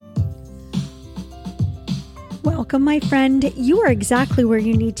Welcome, my friend. You are exactly where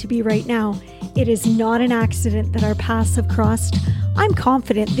you need to be right now. It is not an accident that our paths have crossed. I'm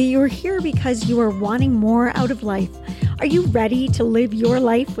confident that you're here because you are wanting more out of life. Are you ready to live your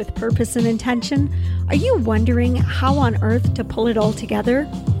life with purpose and intention? Are you wondering how on earth to pull it all together?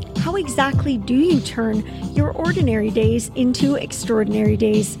 How exactly do you turn your ordinary days into extraordinary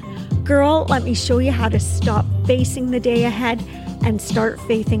days? Girl, let me show you how to stop facing the day ahead and start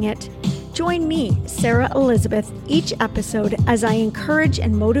faithing it. Join me, Sarah Elizabeth, each episode as I encourage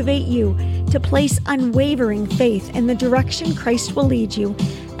and motivate you to place unwavering faith in the direction Christ will lead you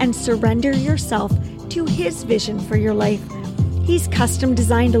and surrender yourself to His vision for your life. He's custom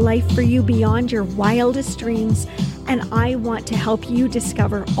designed a life for you beyond your wildest dreams, and I want to help you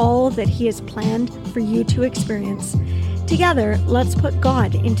discover all that He has planned for you to experience. Together, let's put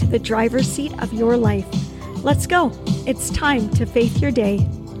God into the driver's seat of your life. Let's go. It's time to faith your day.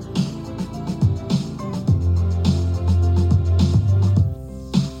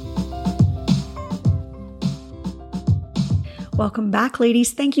 Welcome back,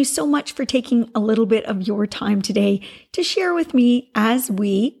 ladies. Thank you so much for taking a little bit of your time today to share with me as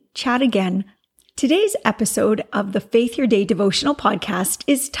we chat again. Today's episode of the Faith Your Day devotional podcast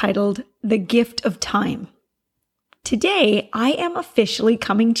is titled The Gift of Time. Today, I am officially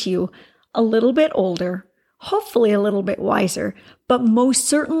coming to you a little bit older, hopefully a little bit wiser, but most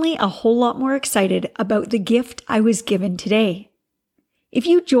certainly a whole lot more excited about the gift I was given today. If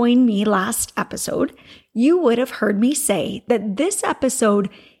you joined me last episode, you would have heard me say that this episode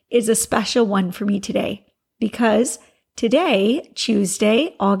is a special one for me today because today,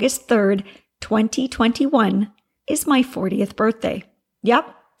 Tuesday, August 3rd, 2021, is my 40th birthday.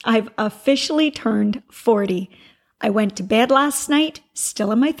 Yep, I've officially turned 40. I went to bed last night,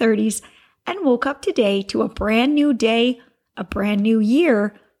 still in my 30s, and woke up today to a brand new day, a brand new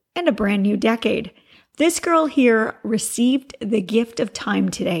year, and a brand new decade. This girl here received the gift of time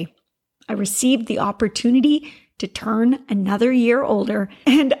today. I received the opportunity to turn another year older,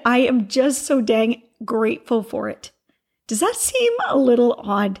 and I am just so dang grateful for it. Does that seem a little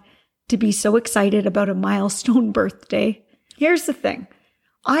odd to be so excited about a milestone birthday? Here's the thing.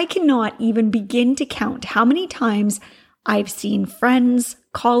 I cannot even begin to count how many times I've seen friends,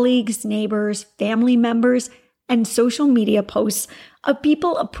 colleagues, neighbors, family members, and social media posts of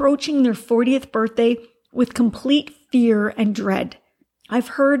people approaching their 40th birthday with complete fear and dread. I've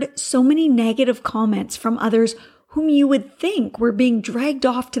heard so many negative comments from others whom you would think were being dragged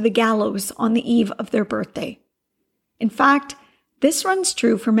off to the gallows on the eve of their birthday. In fact, this runs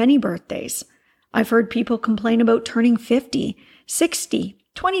true for many birthdays. I've heard people complain about turning 50, 60,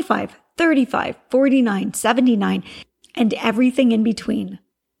 25, 35, 49, 79, and everything in between.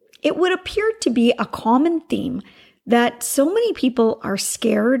 It would appear to be a common theme that so many people are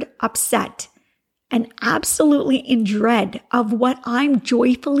scared, upset, and absolutely in dread of what I'm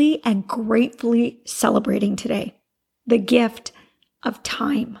joyfully and gratefully celebrating today. The gift of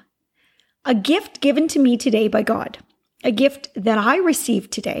time. A gift given to me today by God. A gift that I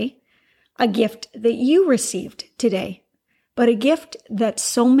received today. A gift that you received today. But a gift that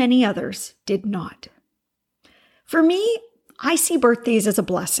so many others did not. For me, I see birthdays as a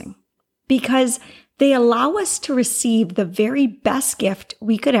blessing because they allow us to receive the very best gift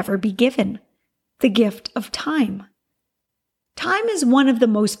we could ever be given. The gift of time. Time is one of the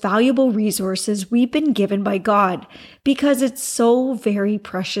most valuable resources we've been given by God because it's so very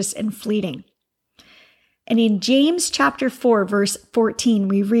precious and fleeting. And in James chapter 4, verse 14,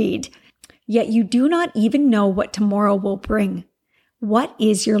 we read, "Yet you do not even know what tomorrow will bring. What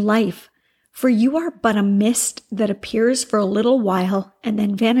is your life? For you are but a mist that appears for a little while and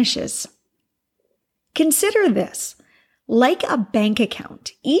then vanishes." Consider this. Like a bank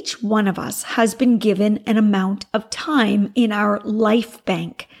account, each one of us has been given an amount of time in our life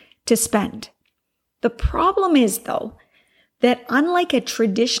bank to spend. The problem is, though, that unlike a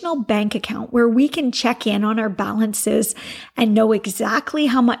traditional bank account where we can check in on our balances and know exactly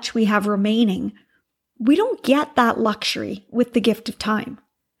how much we have remaining, we don't get that luxury with the gift of time.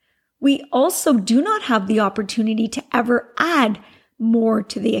 We also do not have the opportunity to ever add more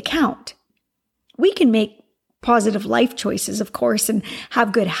to the account. We can make positive life choices, of course, and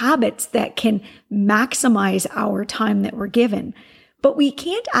have good habits that can maximize our time that we're given. But we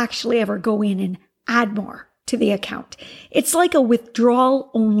can't actually ever go in and add more to the account. It's like a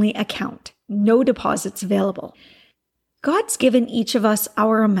withdrawal-only account, no deposits available. God's given each of us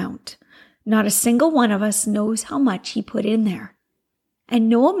our amount. Not a single one of us knows how much He put in there. And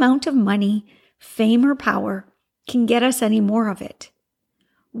no amount of money, fame, or power can get us any more of it.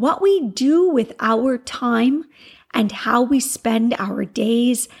 What we do with our time and how we spend our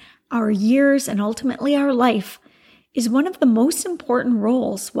days, our years, and ultimately our life is one of the most important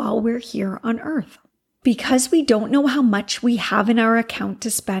roles while we're here on earth. Because we don't know how much we have in our account to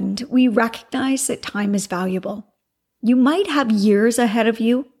spend, we recognize that time is valuable. You might have years ahead of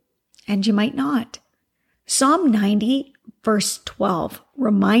you, and you might not. Psalm 90, verse 12,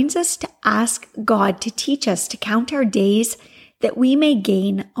 reminds us to ask God to teach us to count our days that we may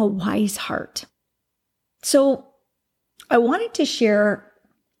gain a wise heart. So I wanted to share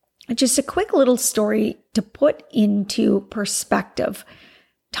just a quick little story to put into perspective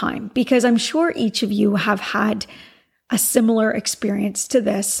time, because I'm sure each of you have had a similar experience to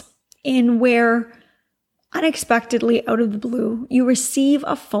this, in where unexpectedly out of the blue, you receive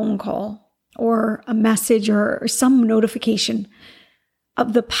a phone call or a message or some notification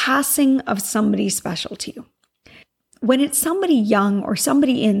of the passing of somebody special to you. When it's somebody young or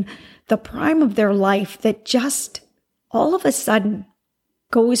somebody in the prime of their life that just all of a sudden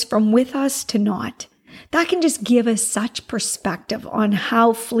goes from with us to not, that can just give us such perspective on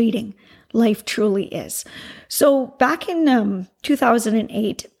how fleeting life truly is. So back in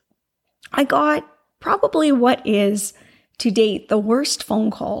 2008, I got probably what is to date the worst phone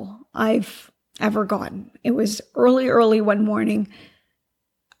call I've ever gotten. It was early one morning.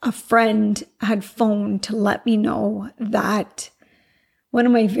 A friend had phoned to let me know that one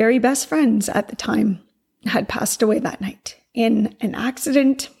of my very best friends at the time had passed away that night in an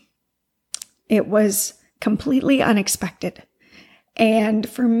accident. It was completely unexpected. And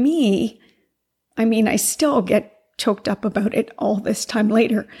for me, I still get choked up about it all this time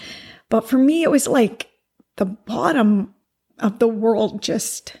later. But for me, it was like the bottom of the world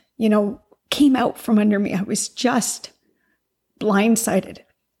just, came out from under me. I was just blindsided.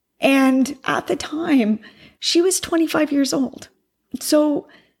 And at the time, she was 25 years old. So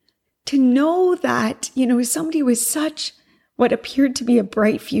to know that, somebody with such what appeared to be a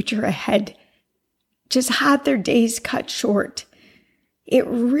bright future ahead just had their days cut short, it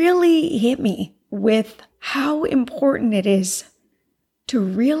really hit me with how important it is to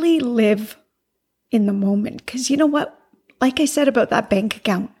really live in the moment. Because you know what? Like I said about that bank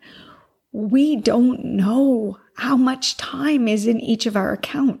account, we don't know how much time is in each of our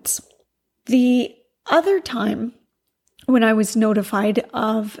accounts. The other time when I was notified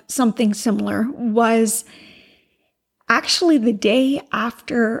of something similar was actually the day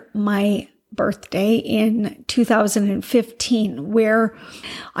after my birthday in 2015, where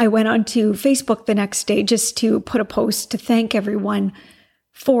I went onto Facebook the next day just to put a post to thank everyone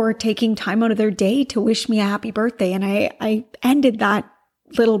for taking time out of their day to wish me a happy birthday. And I ended that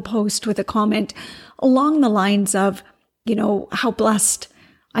little post with a comment along the lines of, how blessed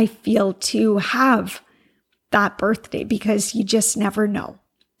I feel to have that birthday, because you just never know.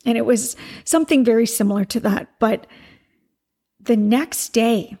 And it was something very similar to that. But the next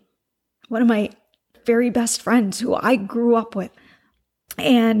day, one of my very best friends who I grew up with,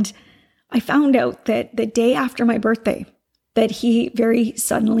 and I found out that the day after my birthday, that he very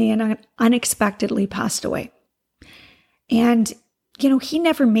suddenly and unexpectedly passed away. And, he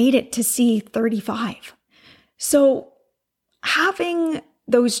never made it to see 35. So having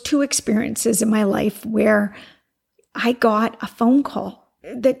those two experiences in my life where I got a phone call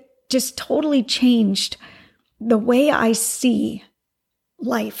that just totally changed the way I see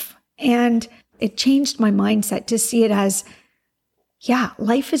life. And it changed my mindset to see it as,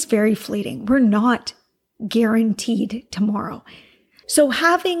 life is very fleeting. We're not guaranteed tomorrow. So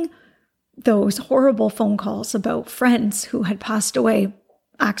having those horrible phone calls about friends who had passed away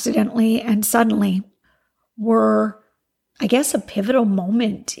accidentally and suddenly were, I guess, a pivotal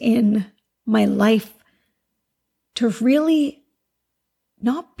moment in my life to really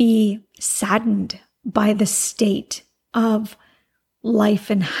not be saddened by the state of life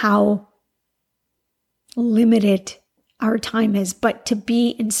and how limited our time is, but to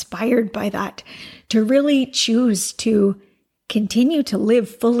be inspired by that, to really choose to continue to live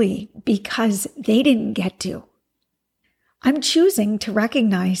fully because they didn't get to. I'm choosing to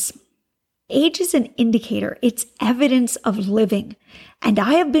recognize age is an indicator. It's evidence of living. And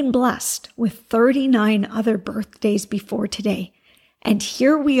I have been blessed with 39 other birthdays before today. And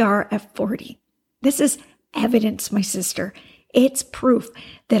here we are at 40. This is evidence, my sister. It's proof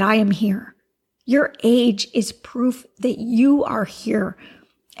that I am here. Your age is proof that you are here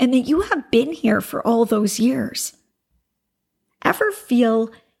and that you have been here for all those years. Ever feel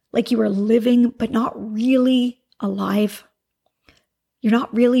like you are living but not really alive? You're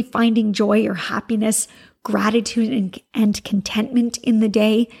not really finding joy or happiness, gratitude and contentment in the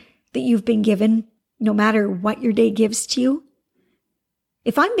day that you've been given, no matter what your day gives to you?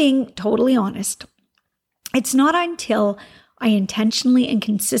 If I'm being totally honest, it's not until I intentionally and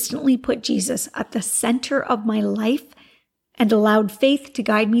consistently put Jesus at the center of my life and allowed faith to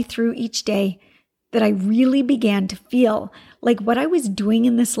guide me through each day, that I really began to feel like what I was doing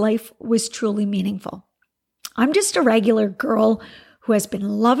in this life was truly meaningful. I'm just a regular girl who has been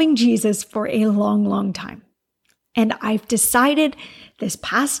loving Jesus for a long, long time. And I've decided this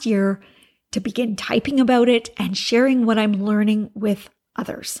past year to begin typing about it and sharing what I'm learning with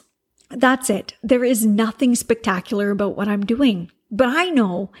others. That's it. There is nothing spectacular about what I'm doing, but I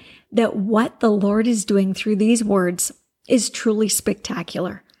know that what the Lord is doing through these words is truly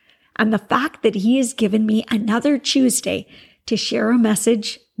spectacular. And the fact that He has given me another Tuesday to share a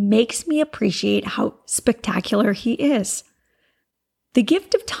message makes me appreciate how spectacular He is. The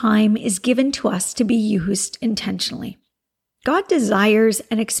gift of time is given to us to be used intentionally. God desires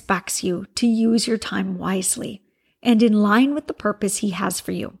and expects you to use your time wisely and in line with the purpose He has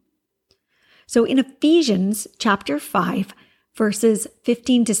for you. So in Ephesians chapter 5, verses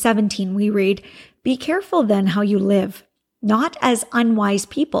 15 to 17, we read, "Be careful then how you live, not as unwise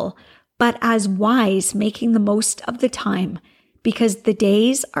people, but as wise, making the most of the time, because the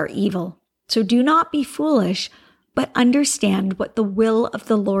days are evil. So do not be foolish, but understand what the will of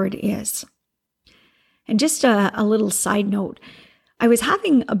the Lord is." And just a little side note, I was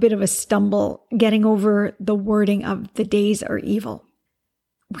having a bit of a stumble getting over the wording of "the days are evil."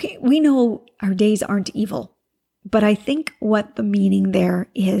 We know our days aren't evil, but I think what the meaning there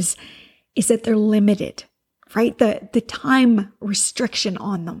is that they're limited, right? The time restriction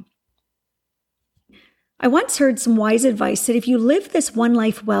on them. I once heard some wise advice that if you live this one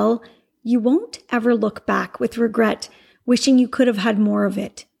life well, you won't ever look back with regret, wishing you could have had more of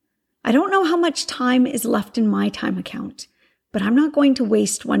it. I don't know how much time is left in my time account, but I'm not going to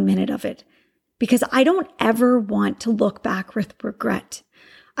waste 1 minute of it because I don't ever want to look back with regret.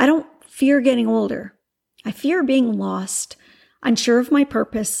 I don't fear getting older. I fear being lost, unsure of my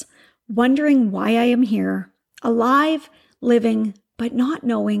purpose, wondering why I am here, alive, living, but not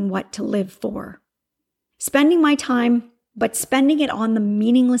knowing what to live for. Spending my time, but spending it on the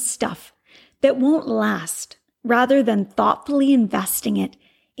meaningless stuff that won't last, rather than thoughtfully investing it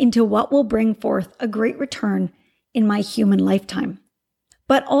into what will bring forth a great return in my human lifetime.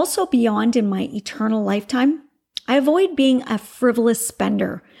 But also beyond in my eternal lifetime, I avoid being a frivolous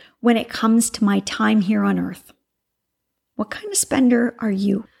spender when it comes to my time here on earth. What kind of spender are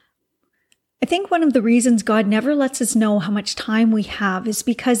you? I think one of the reasons God never lets us know how much time we have is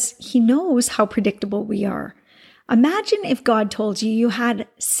because He knows how predictable we are. Imagine if God told you had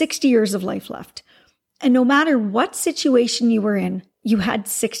 60 years of life left, and no matter what situation you were in, you had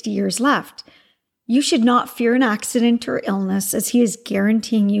 60 years left. You should not fear an accident or illness, as He is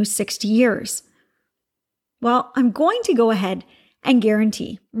guaranteeing you 60 years. Well, I'm going to go ahead and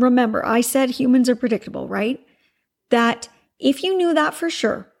guarantee, remember, I said humans are predictable, right? That if you knew that for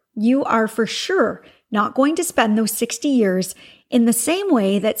sure, you are for sure not going to spend those 60 years in the same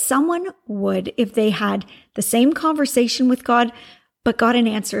way that someone would if they had the same conversation with God, but got an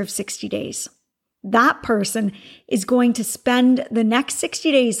answer of 60 days. That person is going to spend the next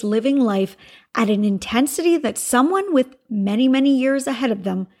 60 days living life at an intensity that someone with many, many years ahead of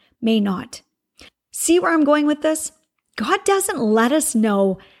them may not. See where I'm going with this? God doesn't let us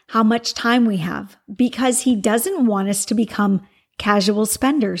know how much time we have because He doesn't want us to become casual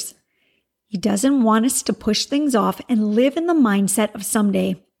spenders. He doesn't want us to push things off and live in the mindset of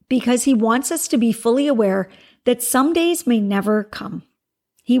someday because He wants us to be fully aware that some days may never come.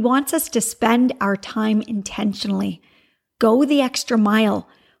 He wants us to spend our time intentionally, go the extra mile,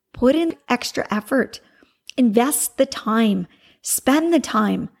 put in extra effort, invest the time, spend the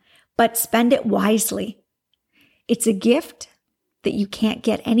time, but spend it wisely. It's a gift that you can't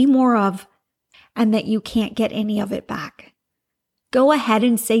get any more of and that you can't get any of it back. Go ahead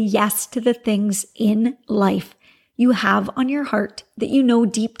and say yes to the things in life you have on your heart that you know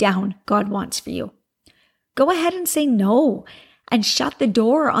deep down God wants for you. Go ahead and say no and shut the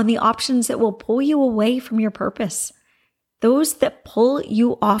door on the options that will pull you away from your purpose, those that pull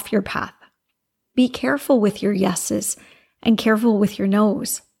you off your path. Be careful with your yeses and careful with your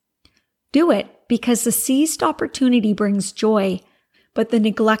nos. Do it because the seized opportunity brings joy, but the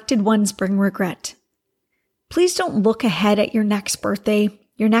neglected ones bring regret. Please don't look ahead at your next birthday,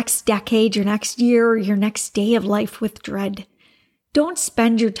 your next decade, your next year, or your next day of life with dread. Don't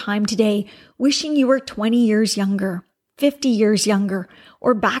spend your time today wishing you were 20 years younger, 50 years younger,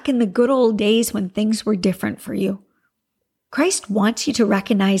 or back in the good old days when things were different for you. Christ wants you to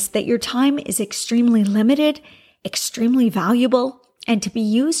recognize that your time is extremely limited, extremely valuable, and to be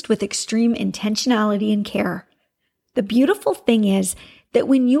used with extreme intentionality and care. The beautiful thing is that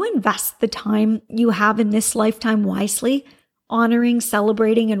when you invest the time you have in this lifetime wisely, honoring,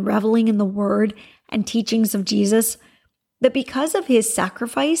 celebrating, and reveling in the word and teachings of Jesus, that because of his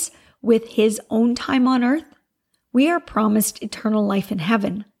sacrifice with his own time on earth, we are promised eternal life in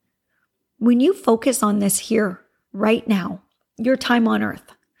heaven. When you focus on this here, right now, your time on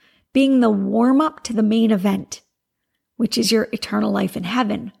earth, being the warm-up to the main event, which is your eternal life in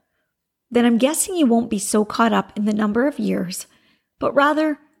heaven, then I'm guessing you won't be so caught up in the number of years, but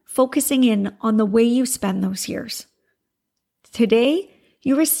rather focusing in on the way you spend those years. Today,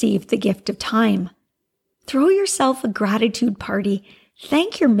 you receive the gift of time. Throw yourself a gratitude party.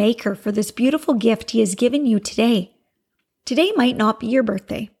 Thank your Maker for this beautiful gift he has given you today. Today might not be your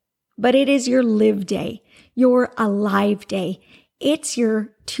birthday, but it is your live day, your alive day. It's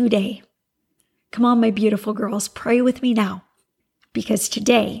your today. Come on, my beautiful girls, pray with me now, because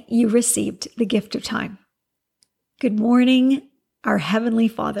today you received the gift of time. Good morning, our Heavenly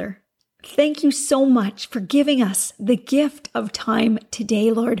Father. Thank you so much for giving us the gift of time today,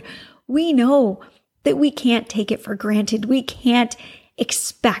 Lord. We know that we can't take it for granted. We can't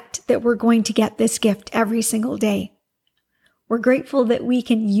expect that we're going to get this gift every single day. We're grateful that we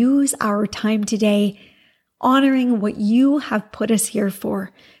can use our time today honoring what you have put us here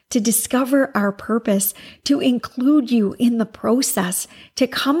for, to discover our purpose, to include you in the process, to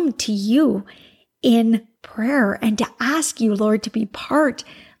come to you in prayer and to ask you, Lord, to be part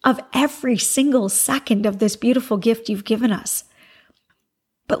of every single second of this beautiful gift you've given us.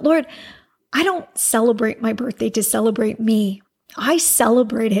 But Lord, I don't celebrate my birthday to celebrate me. I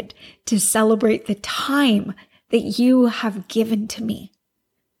celebrate it to celebrate the time that you have given to me,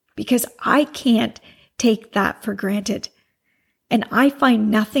 because I can't take that for granted. And I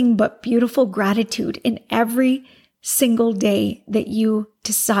find nothing but beautiful gratitude in every single day that you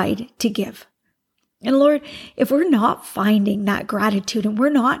decide to give. And Lord, if we're not finding that gratitude and we're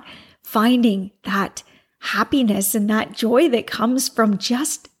not finding that happiness and that joy that comes from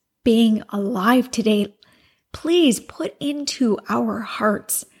just being alive today, please put into our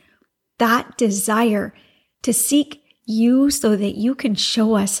hearts that desire to seek you so that you can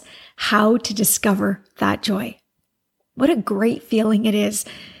show us how to discover that joy. What a great feeling it is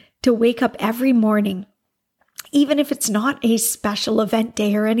to wake up every morning, even if it's not a special event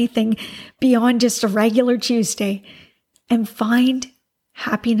day or anything beyond just a regular Tuesday, and find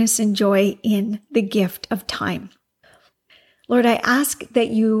happiness and joy in the gift of time. Lord, I ask that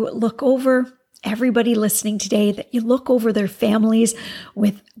you look over everybody listening today, that you look over their families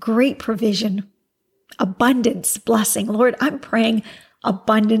with great provision, abundance, blessing. Lord, I'm praying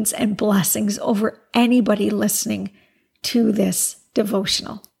abundance and blessings over anybody listening to this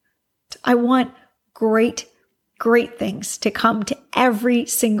devotional. I want great things to come to every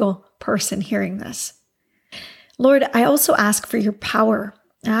single person hearing this. Lord, I also ask for your power.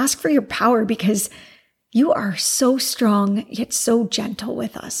 I ask for your power because you are so strong, yet so gentle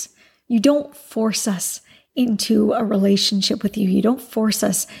with us. You don't force us into a relationship with you. You don't force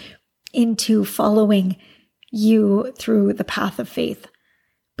us into following you through the path of faith.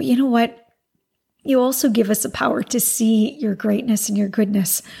 But you know what? You also give us the power to see your greatness and your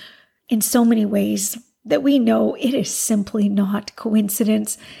goodness in so many ways that we know it is simply not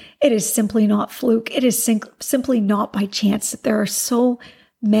coincidence. It is simply not fluke. It is simply not by chance that there are so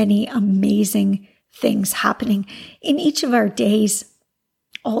many amazing things happening in each of our days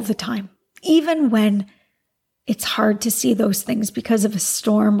all the time, even when it's hard to see those things because of a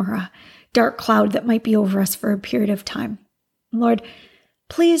storm or a dark cloud that might be over us for a period of time. Lord,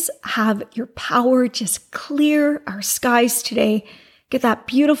 please have your power just clear our skies today. Get that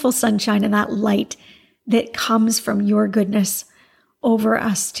beautiful sunshine and that light that comes from your goodness over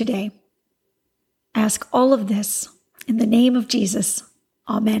us today. I ask all of this in the name of Jesus.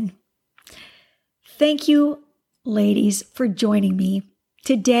 Amen. Thank you, ladies, for joining me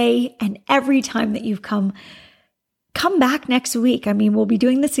today and every time that you've come. Come back next week. We'll be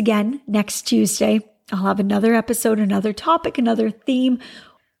doing this again next Tuesday. I'll have another episode, another topic, another theme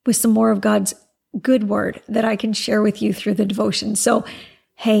with some more of God's good word that I can share with you through the devotion. So,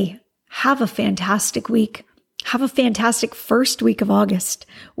 hey, have a fantastic week. Have a fantastic first week of August.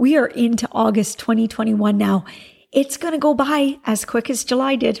 We are into August 2021 now. It's going to go by as quick as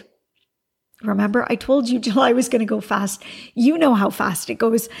July did. Remember, I told you July was going to go fast. You know how fast it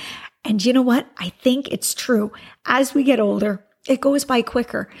goes. And you know what? I think it's true. As we get older, it goes by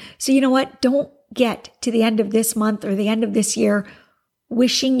quicker. So you know what? Don't get to the end of this month or the end of this year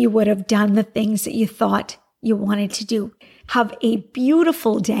wishing you would have done the things that you thought you wanted to do. Have a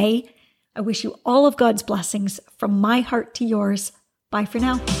beautiful day. I wish you all of God's blessings from my heart to yours. Bye for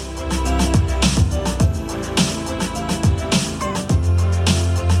now.